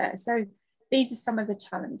out there. So these are some of the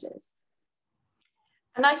challenges.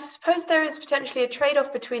 And I suppose there is potentially a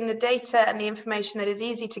trade-off between the data and the information that is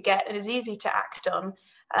easy to get and is easy to act on,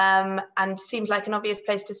 and seems like an obvious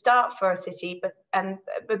place to start for a city,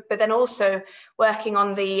 but then also working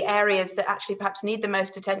on the areas that actually perhaps need the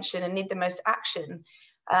most attention and need the most action,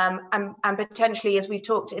 and potentially, as we've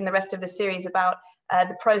talked in the rest of the series about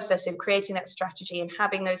the process of creating that strategy and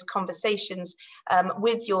having those conversations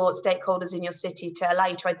with your stakeholders in your city to allow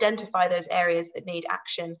you to identify those areas that need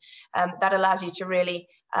action. That allows you to really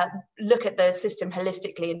look at the system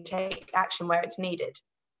holistically and take action where it's needed.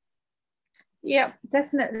 Yeah,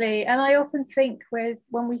 definitely. And I often think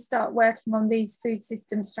when we start working on these food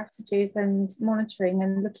system strategies and monitoring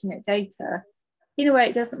and looking at data, in a way,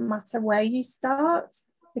 it doesn't matter where you start,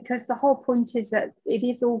 because the whole point is that it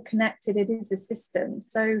is all connected, it is a system.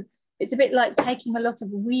 So it's a bit like taking a lot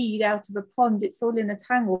of weed out of a pond, it's all in a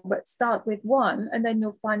tangle, but start with one and then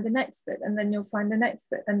you'll find the next bit, and then you'll find the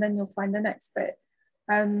next bit, and then you'll find the next bit.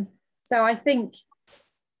 So I think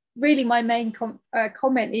really my main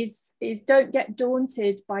comment is don't get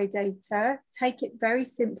daunted by data. Take it very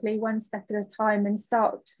simply, one step at a time, and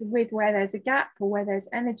start with where there's a gap or where there's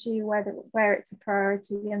energy, where it's a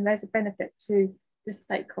priority and there's a benefit to the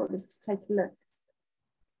stakeholders to take a look.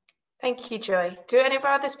 Thank you, Joy. Do any of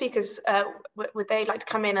our other speakers, would they like to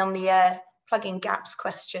come in on the plugging gaps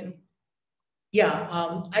question?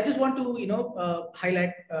 Yeah, I just want to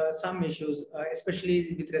highlight some issues,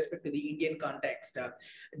 especially with respect to the Indian context.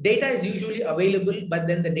 Data is usually available, but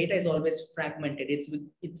then the data is always fragmented.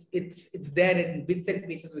 It's there in bits and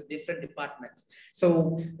pieces with different departments.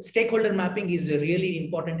 So stakeholder mapping is a really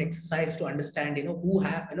important exercise to understand who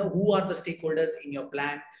are the stakeholders in your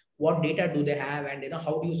plan, what data do they have, and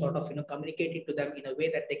how do you sort of communicate it to them in a way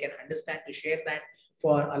that they can understand to share that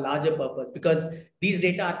for a larger purpose, because these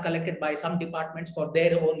data are collected by some departments for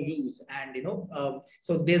their own use, and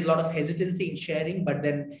so there's a lot of hesitancy in sharing. But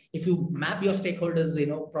then if you map your stakeholders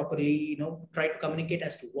properly, try to communicate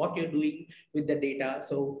as to what you're doing with the data,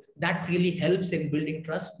 so that really helps in building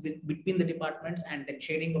trust between the departments, and then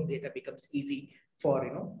sharing of data becomes easy for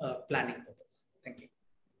planning purpose. Thank you.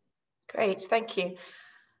 Great, thank you.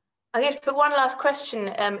 I'm going to put one last question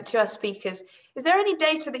to our speakers. Is there any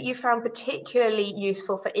data that you found particularly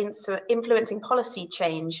useful for influencing policy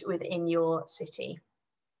change within your city?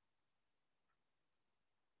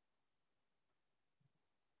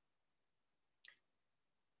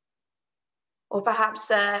 Or perhaps,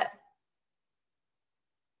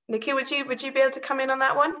 Nikhil, would you be able to come in on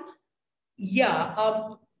that one? Yeah,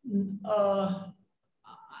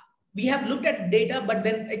 we have looked at data, but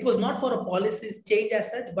then it was not for a policy change as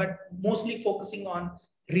such, but mostly focusing on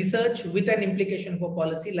research with an implication for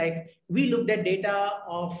policy. Like we looked at data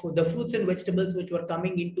of the fruits and vegetables which were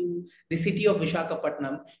coming into the city of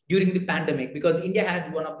Visakhapatnam during the pandemic, because India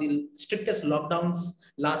had one of the strictest lockdowns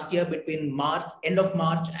last year between end of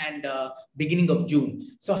March and beginning of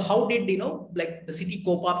June. So how did the city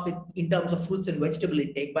cope up with in terms of fruits and vegetable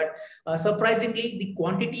intake? But surprisingly, the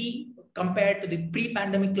quantity compared to the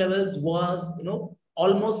pre-pandemic levels was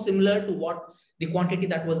almost similar to what the quantity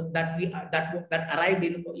that arrived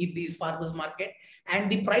in these farmers market,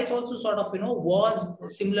 and the price also sort of was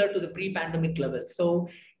similar to the pre-pandemic levels. So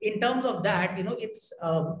in terms of that, it's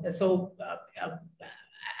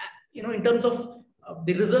in terms of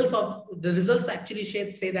the results actually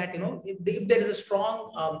say that if there is a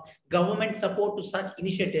strong government support to such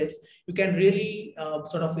initiatives, you can really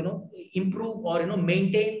sort of improve or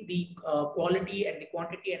maintain the quality and the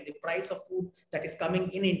quantity and the price of food that is coming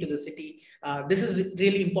into the city. This is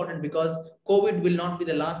really important because COVID will not be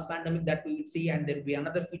the last pandemic that we will see, and there will be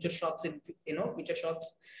another future shocks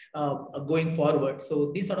going forward.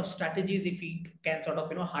 So these sort of strategies, if we can sort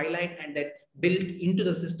of highlight and then build into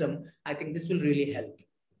the system, I think this will really help.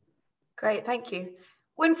 Great, thank you.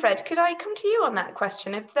 Winfred, could I come to you on that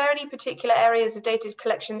question? If there are any particular areas of data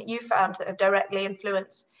collection that you found that have directly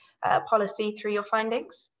influenced policy through your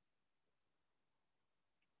findings?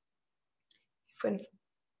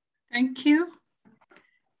 Thank you.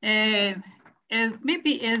 As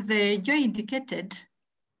Joy indicated,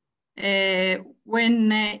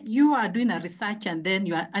 when you are doing a research and then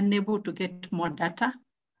you are unable to get more data,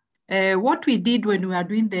 what we did when we were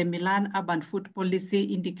doing the Milan Urban Food Policy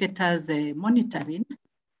Indicators monitoring,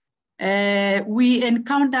 we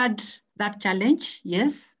encountered that challenge,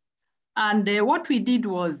 yes. And what we did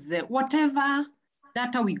was whatever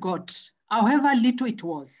data we got, however little it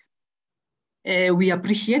was, we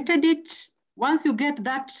appreciated it. Once you get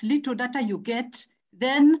that little data you get,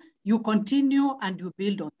 then you continue and you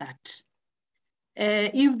build on that.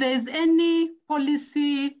 If there's any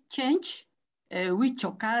policy change which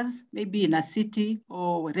occurs maybe in a city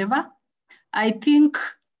or wherever, I think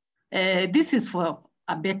this is for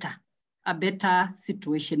a better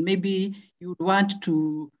situation. Maybe you'd want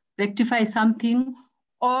to rectify something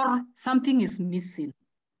or something is missing.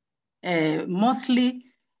 Mostly,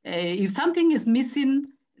 if something is missing,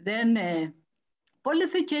 then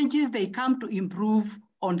policy changes, they come to improve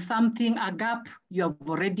on something, a gap you have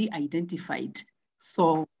already identified.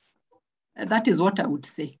 So that is what I would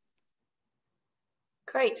say.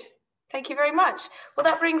 Great. Thank you very much. Well,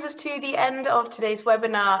 that brings us to the end of today's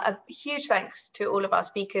webinar. A huge thanks to all of our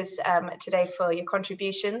speakers today for your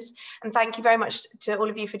contributions. And thank you very much to all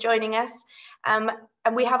of you for joining us. And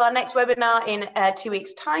we have our next webinar in 2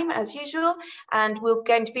 weeks' time, as usual. And we're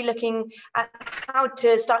going to be looking at how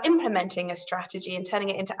to start implementing a strategy and turning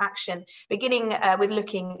it into action, beginning with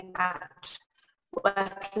looking at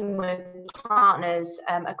working with partners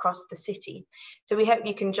across the city. So we hope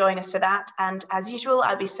you can join us for that. And as usual,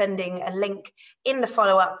 I'll be sending a link in the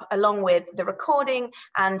follow-up along with the recording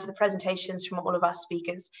and the presentations from all of our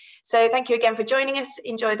speakers. So thank you again for joining us.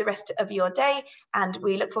 Enjoy the rest of your day, and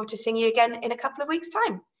we look forward to seeing you again in a couple of weeks'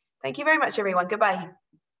 time. Thank you very much, everyone. Goodbye.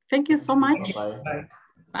 Thank you so much. Bye-bye.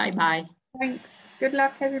 Bye-bye. Thanks. Good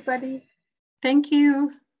luck, everybody. Thank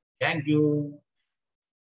you. Thank you.